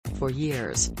For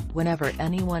years, whenever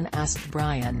anyone asked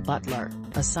Brian Butler,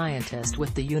 a scientist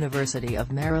with the University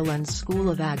of Maryland School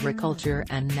of Agriculture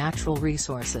and Natural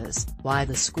Resources, why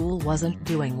the school wasn't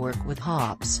doing work with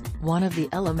hops, one of the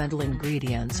elemental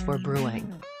ingredients for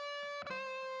brewing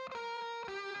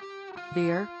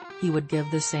beer, he would give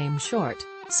the same short,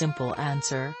 simple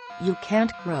answer: you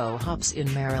can't grow hops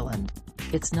in Maryland.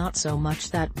 It's not so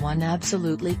much that one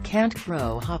absolutely can't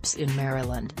grow hops in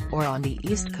Maryland, or on the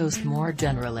East Coast more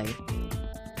generally.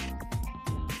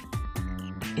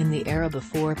 In the era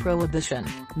before Prohibition,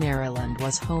 Maryland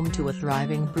was home to a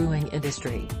thriving brewing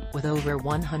industry, with over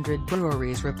 100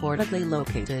 breweries reportedly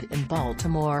located in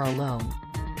Baltimore alone.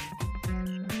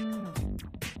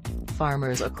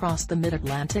 Farmers across the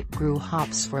Mid-Atlantic grew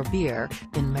hops for beer.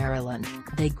 In Maryland,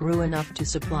 they grew enough to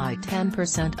supply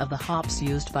 10% of the hops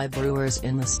used by brewers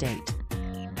in the state.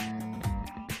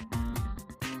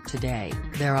 Today,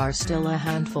 there are still a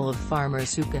handful of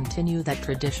farmers who continue that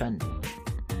tradition.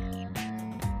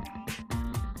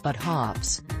 But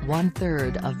hops,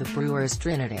 1/3 of the brewer's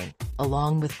trinity,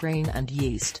 along with grain and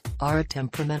yeast, are a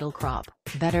temperamental crop,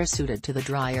 better suited to the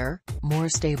drier, more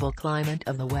stable climate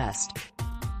of the West.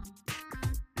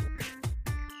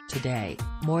 Today,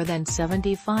 more than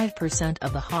 75%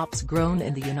 of the hops grown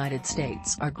in the United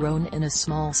States are grown in a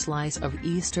small slice of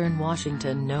eastern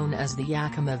Washington known as the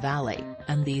Yakima Valley,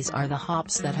 and these are the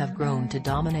hops that have grown to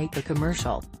dominate the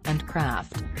commercial and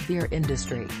craft beer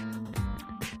industry.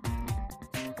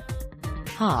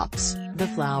 Hops, the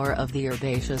flower of the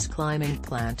herbaceous climbing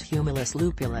plant Humulus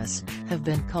lupulus, have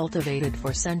been cultivated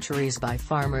for centuries by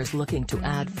farmers looking to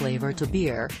add flavor to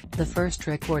beer. The first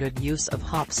recorded use of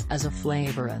hops as a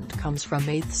flavorant comes from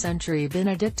 8th century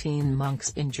Benedictine monks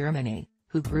in Germany,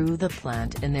 who grew the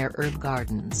plant in their herb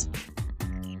gardens.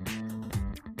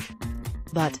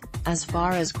 But, as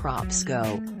far as crops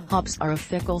go, hops are a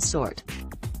fickle sort.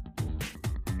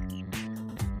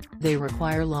 They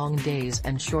require long days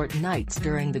and short nights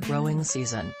during the growing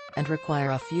season, and require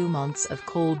a few months of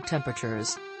cold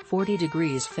temperatures, 40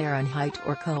 degrees Fahrenheit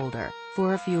or colder,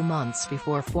 for a few months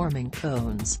before forming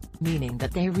cones, meaning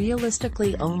that they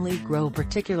realistically only grow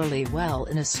particularly well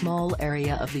in a small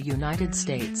area of the United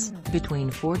States, between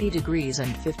 40 degrees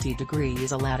and 50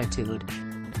 degrees latitude.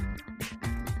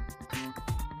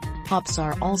 Hops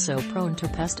are also prone to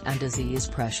pest and disease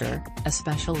pressure,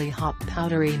 especially hop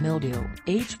powdery mildew,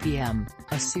 HPM,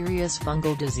 a serious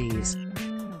fungal disease.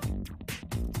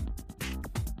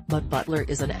 But Butler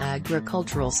is an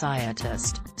agricultural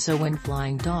scientist, so when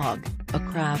Flying Dog, a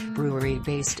craft brewery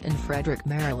based in Frederick,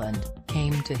 Maryland,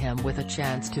 came to him with a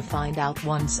chance to find out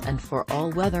once and for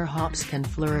all whether hops can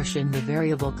flourish in the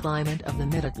variable climate of the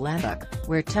Mid-Atlantic,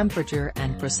 where temperature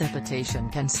and precipitation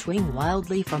can swing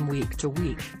wildly from week to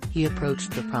week, he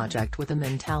approached the project with a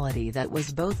mentality that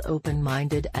was both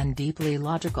open-minded and deeply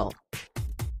logical.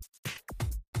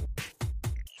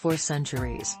 For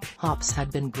centuries, hops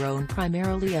had been grown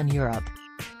primarily in Europe.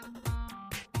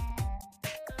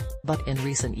 But in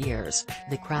recent years,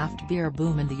 the craft beer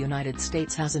boom in the United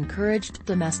States has encouraged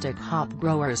domestic hop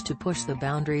growers to push the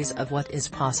boundaries of what is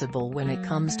possible when it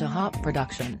comes to hop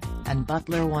production, and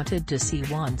Butler wanted to see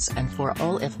once and for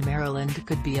all if Maryland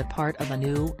could be a part of a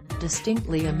new,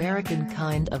 distinctly American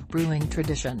kind of brewing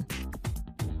tradition.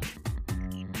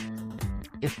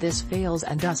 If this fails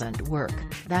and doesn't work,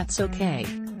 that's okay,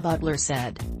 Butler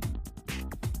said.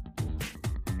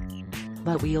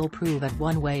 But we'll prove it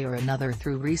one way or another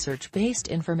through research-based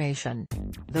information.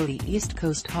 Though the East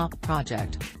Coast Hop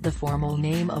Project, the formal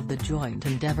name of the joint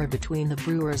endeavor between the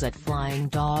brewers at Flying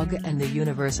Dog and the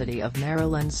University of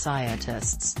Maryland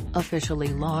scientists, officially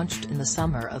launched in the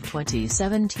summer of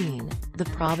 2017, the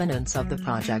provenance of the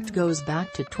project goes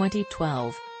back to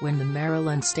 2012, when the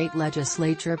Maryland state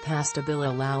legislature passed a bill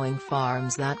allowing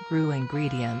farms that grew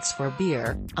ingredients for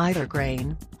beer, either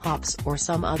grain, hops or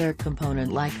some other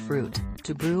component like fruit,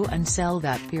 to brew and sell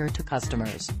that beer to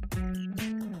customers.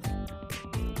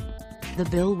 The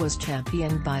bill was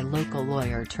championed by local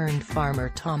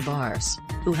lawyer-turned-farmer Tom Barse,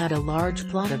 who had a large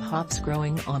plot of hops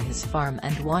growing on his farm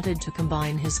and wanted to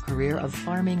combine his career of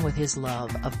farming with his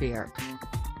love of beer.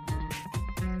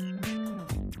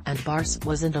 And Barse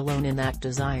wasn't alone in that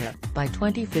desire. By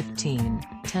 2015,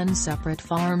 10 separate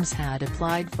farms had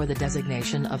applied for the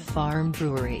designation of farm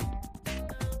brewery.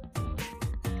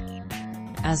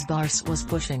 As Barse was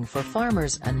pushing for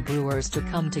farmers and brewers to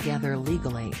come together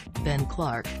legally, Ben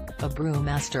Clark, a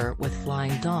brewmaster with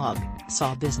Flying Dog,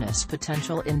 saw business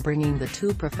potential in bringing the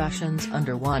two professions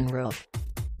under one roof.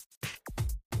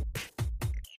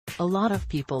 A lot of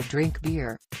people drink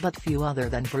beer, but few other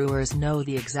than brewers know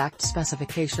the exact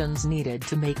specifications needed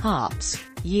to make hops,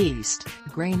 yeast,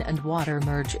 grain and water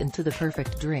merge into the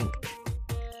perfect drink.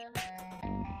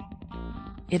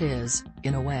 It is,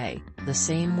 in a way, the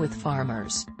same with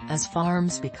farmers. As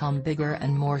farms become bigger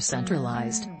and more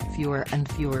centralized, fewer and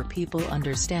fewer people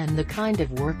understand the kind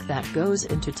of work that goes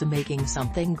into making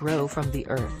something grow from the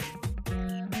earth.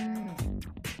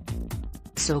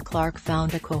 So Clark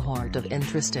found a cohort of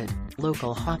interested,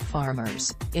 local hop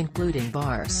farmers, including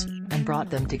bars, and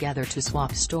brought them together to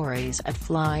swap stories at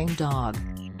Flying Dog.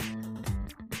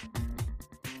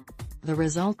 The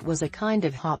result was a kind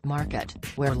of hop market,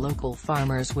 where local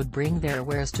farmers would bring their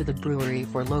wares to the brewery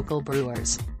for local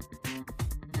brewers.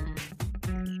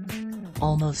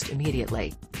 Almost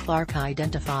immediately, Clark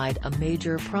identified a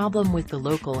major problem with the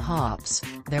local hops: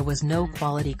 there was no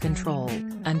quality control,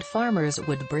 and farmers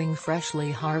would bring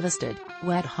freshly harvested,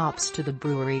 wet hops to the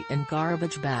brewery in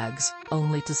garbage bags,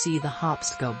 only to see the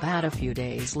hops go bad a few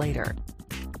days later.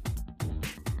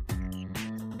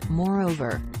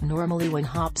 Moreover, normally when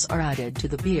hops are added to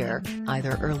the beer,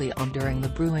 either early on during the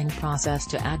brewing process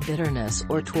to add bitterness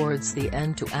or towards the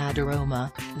end to add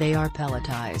aroma, they are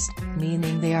pelletized,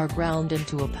 meaning they are ground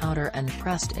into a powder and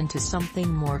pressed into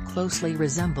something more closely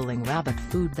resembling rabbit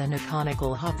food than a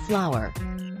conical hop flour.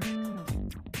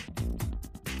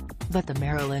 But the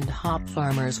Maryland hop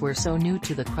farmers were so new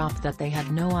to the crop that they had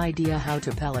no idea how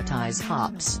to pelletize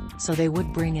hops, so they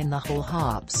would bring in the whole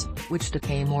hops, which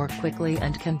decay more quickly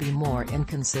and can be more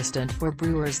inconsistent for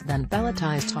brewers than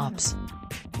pelletized hops.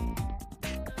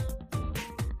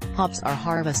 Hops are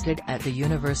harvested at the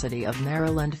University of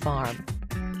Maryland farm.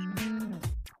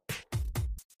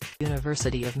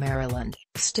 University of Maryland.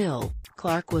 Still,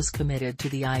 Clark was committed to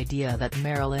the idea that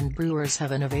Maryland brewers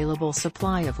have an available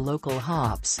supply of local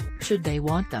hops, should they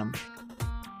want them.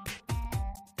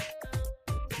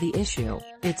 The issue,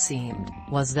 it seemed,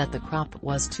 was that the crop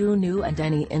was too new and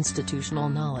any institutional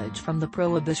knowledge from the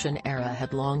Prohibition era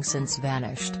had long since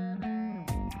vanished.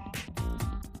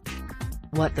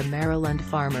 What the Maryland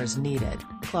farmers needed,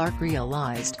 Clark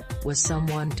realized, was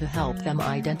someone to help them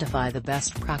identify the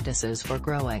best practices for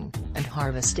growing and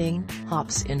harvesting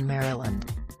hops in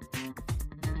Maryland.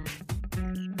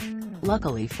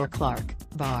 Luckily for Clark,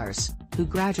 bars, who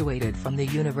graduated from the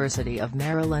University of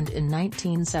Maryland in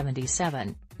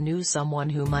 1977, knew someone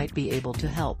who might be able to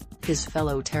help: his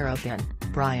fellow Terrapin,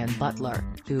 Brian Butler,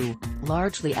 who,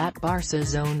 largely at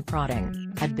Barca's own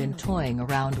prodding, had been toying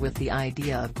around with the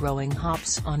idea of growing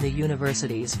hops on the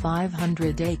university's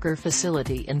 500-acre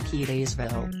facility in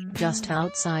Keedysville, just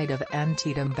outside of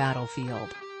Antietam Battlefield.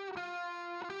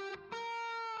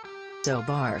 So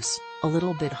Bars, a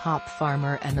little bit hop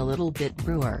farmer and a little bit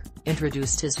brewer,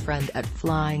 introduced his friend at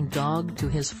Flying Dog to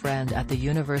his friend at the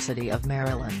University of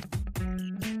Maryland.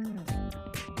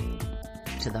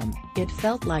 To them, it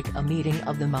felt like a meeting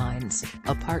of the minds,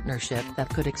 a partnership that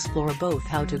could explore both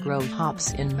how to grow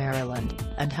hops in Maryland,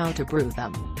 and how to brew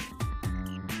them.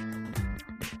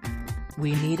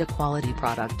 We need a quality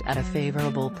product at a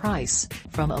favorable price,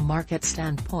 from a market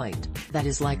standpoint, that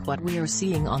is like what we are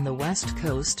seeing on the West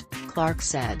Coast, Clark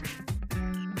said.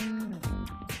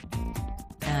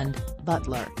 And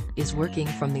Butler is working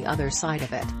from the other side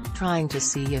of it, trying to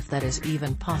see if that is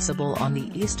even possible on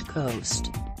the East Coast.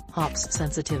 Hops'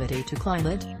 sensitivity to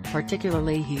climate,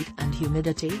 particularly heat and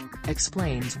humidity,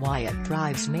 explains why it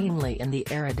thrives mainly in the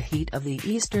arid heat of the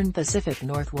eastern Pacific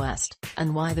Northwest,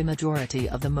 and why the majority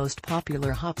of the most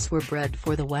popular hops were bred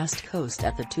for the West Coast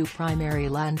at the two primary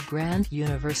land-grant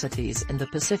universities in the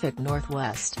Pacific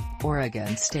Northwest,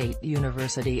 Oregon State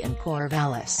University in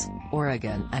Corvallis,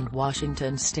 Oregon, and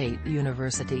Washington State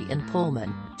University in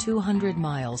Pullman, 200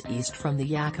 miles east from the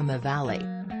Yakima Valley.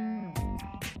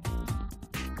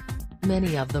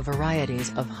 Many of the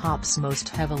varieties of hops most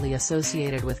heavily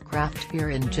associated with craft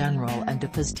beer in general and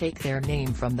IPAs take their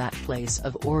name from that place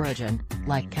of origin,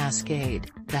 like Cascade,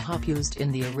 the hop used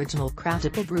in the original craft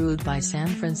IPA brewed by San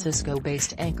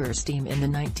Francisco-based Anchor Steam in the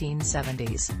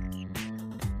 1970s.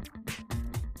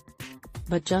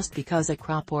 But just because a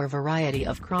crop or variety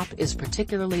of crop is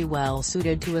particularly well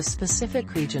suited to a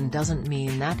specific region doesn't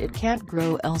mean that it can't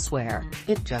grow elsewhere,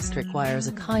 it just requires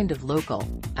a kind of local,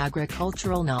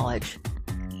 agricultural knowledge.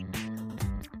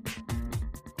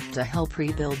 To help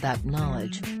rebuild that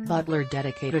knowledge, Butler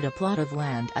dedicated a plot of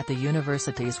land at the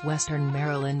university's Western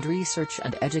Maryland Research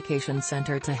and Education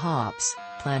Center to hops,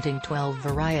 planting 12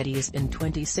 varieties in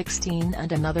 2016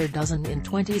 and another dozen in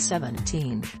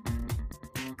 2017.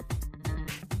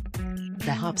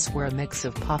 The hops were a mix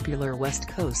of popular West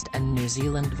Coast and New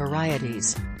Zealand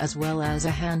varieties, as well as a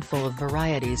handful of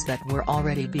varieties that were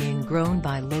already being grown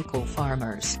by local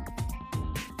farmers.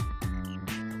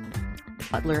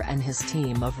 Butler and his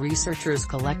team of researchers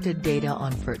collected data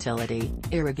on fertility,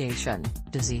 irrigation,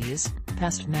 disease,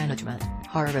 pest management,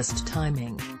 harvest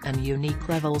timing, and unique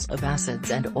levels of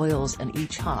acids and oils in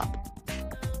each hop.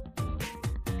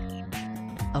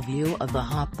 A view of the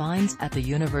hop vines at the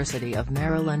University of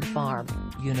Maryland farm,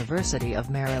 University of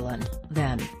Maryland.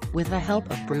 Then, with the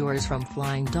help of brewers from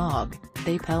Flying Dog,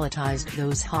 they pelletized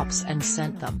those hops and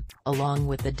sent them, along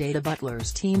with the data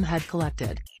Butler's team had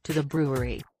collected, to the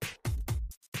brewery.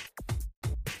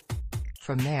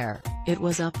 From there, it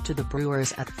was up to the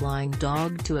brewers at Flying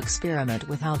Dog to experiment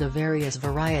with how the various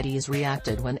varieties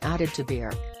reacted when added to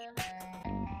beer.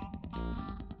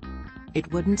 It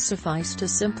wouldn't suffice to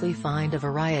simply find a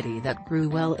variety that grew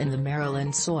well in the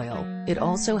Maryland soil, it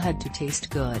also had to taste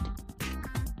good.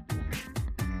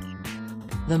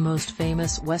 The most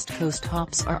famous West Coast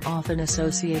hops are often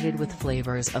associated with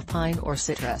flavors of pine or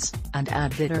citrus, and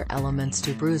add bitter elements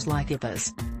to brews like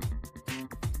IPAs.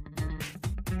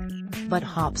 But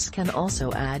hops can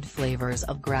also add flavors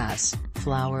of grass,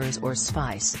 flowers or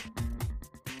spice.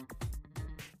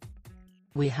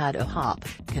 We had a hop,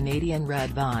 Canadian red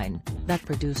vine, that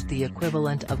produced the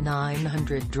equivalent of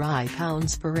 900 dry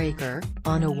pounds per acre,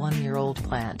 on a 1-year-old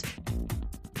plant.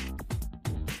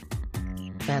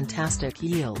 Fantastic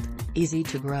yield, easy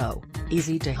to grow,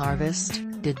 easy to harvest,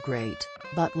 did great,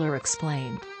 Butler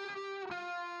explained.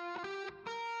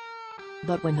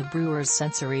 But when the brewers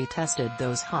sensory tested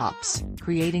those hops,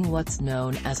 creating what's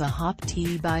known as a hop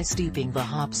tea by steeping the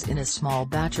hops in a small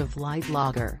batch of light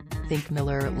lager, think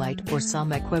Miller Lite or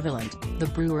some equivalent, the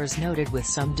brewers noted with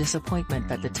some disappointment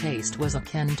that the taste was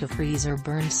akin to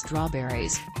freezer-burned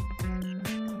strawberries.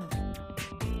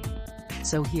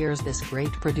 So here's this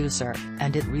great producer,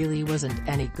 and it really wasn't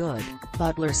any good,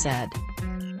 Butler said.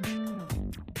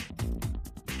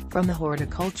 From the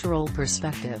horticultural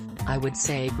perspective, I would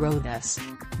say grow this.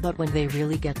 But when they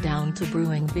really get down to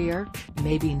brewing beer,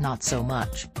 maybe not so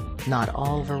much. Not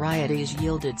all varieties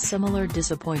yielded similar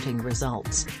disappointing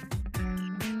results.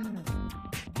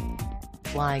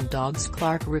 Flying Dog's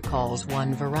Clark recalls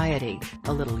one variety,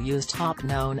 a little-used hop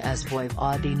known as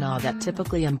Voivodina that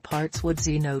typically imparts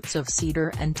woodsy notes of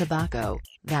cedar and tobacco,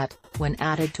 that, when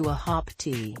added to a hop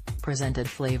tea, presented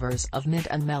flavors of mint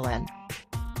and melon.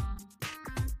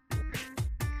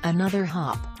 Another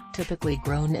hop, typically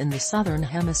grown in the southern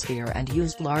hemisphere and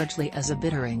used largely as a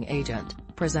bittering agent,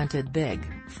 presented big,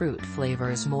 fruit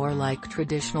flavors more like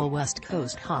traditional West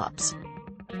Coast hops.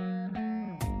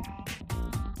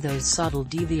 Those subtle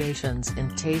deviations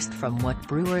in taste from what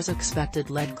brewers expected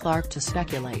led Clark to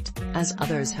speculate, as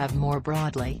others have more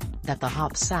broadly, that the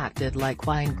hops acted like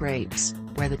wine grapes,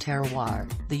 where the terroir,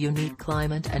 the unique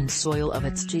climate and soil of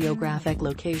its geographic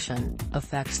location,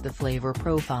 affects the flavor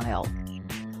profile.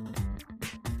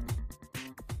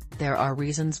 There are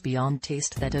reasons beyond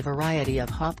taste that a variety of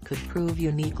hop could prove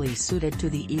uniquely suited to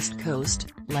the East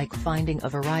Coast, like finding a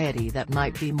variety that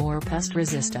might be more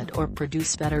pest-resistant or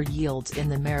produce better yields in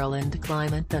the Maryland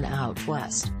climate than out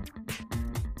west.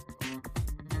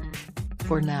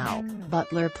 For now,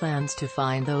 Butler plans to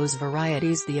find those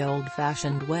varieties the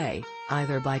old-fashioned way,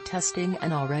 either by testing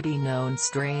an already known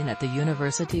strain at the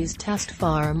university's test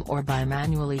farm or by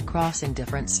manually crossing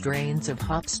different strains of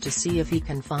hops to see if he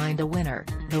can find a winner,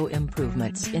 though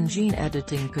improvements in gene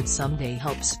editing could someday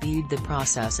help speed the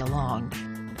process along.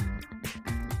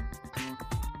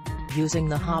 Using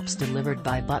the hops delivered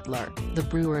by Butler, the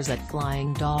brewers at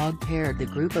Flying Dog pared the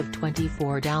group of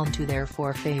 24 down to their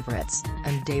 4 favorites,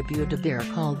 and debuted a beer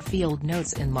called Field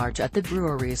Notes in March at the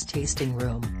brewery's tasting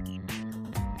room.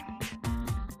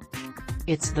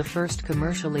 It's the first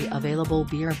commercially available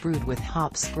beer brewed with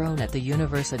hops grown at the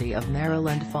University of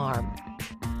Maryland farm.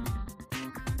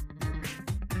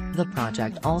 The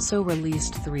project also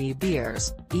released 3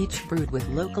 beers, each brewed with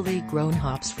locally grown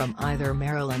hops from either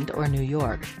Maryland or New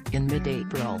York, in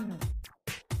mid-April.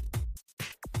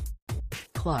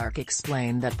 Clark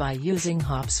explained that by using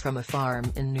hops from a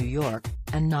farm in New York,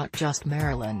 and not just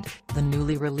Maryland, the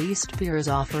newly released beers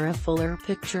offer a fuller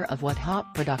picture of what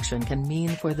hop production can mean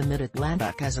for the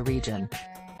Mid-Atlantic as a region.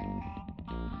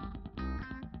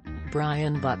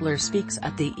 Brian Butler speaks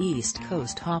at the East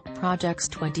Coast Hop Project's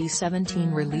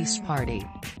 2017 release party.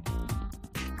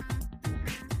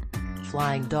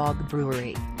 Flying Dog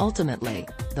Brewery, ultimately,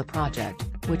 the project,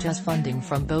 which has funding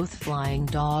from both Flying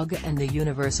Dog and the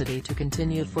university to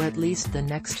continue for at least the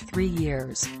next 3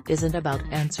 years, isn't about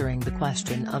answering the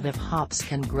question of if hops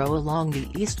can grow along the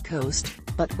East Coast,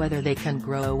 but whether they can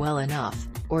grow well enough,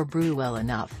 or brew well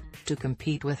enough, to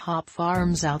compete with hop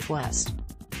farms out west.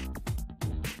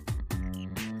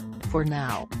 For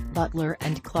now, Butler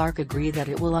and Clark agree that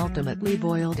it will ultimately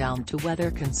boil down to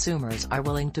whether consumers are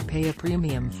willing to pay a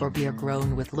premium for beer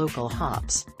grown with local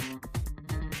hops.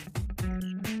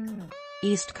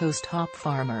 East Coast hop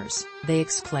farmers, they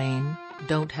explain,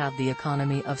 don't have the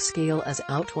economy of scale as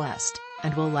out west,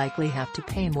 and will likely have to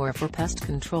pay more for pest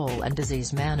control and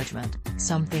disease management,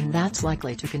 something that's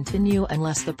likely to continue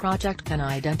unless the project can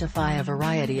identify a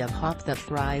variety of hop that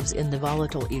thrives in the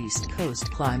volatile East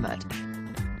Coast climate.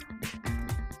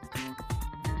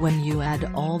 When you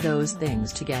add all those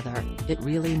things together, it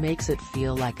really makes it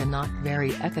feel like a not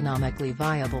very economically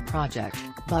viable project,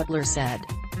 Butler said.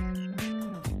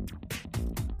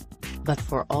 But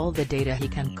for all the data he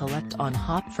can collect on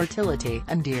hop fertility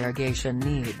and irrigation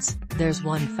needs, there's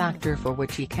one factor for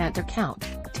which he can't account: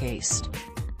 taste.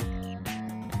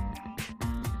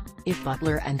 If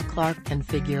Butler and Clark can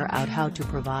figure out how to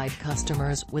provide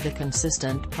customers with a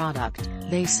consistent product,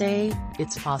 they say,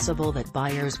 it's possible that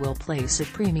buyers will place a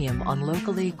premium on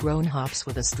locally grown hops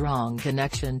with a strong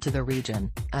connection to the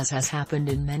region, as has happened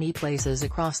in many places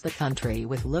across the country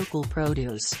with local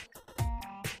produce.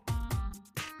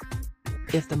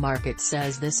 If the market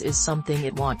says this is something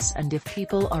it wants and if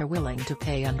people are willing to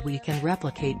pay and we can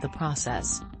replicate the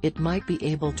process, it might be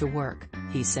able to work,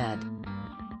 he said.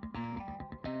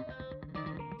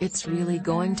 It's really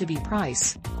going to be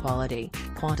price, quality,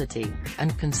 quantity,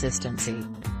 and consistency.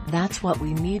 That's what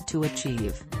we need to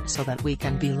achieve, so that we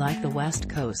can be like the West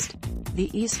Coast. The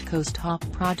East Coast Hop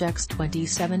Project's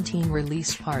 2017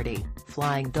 release party,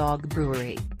 Flying Dog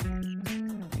Brewery,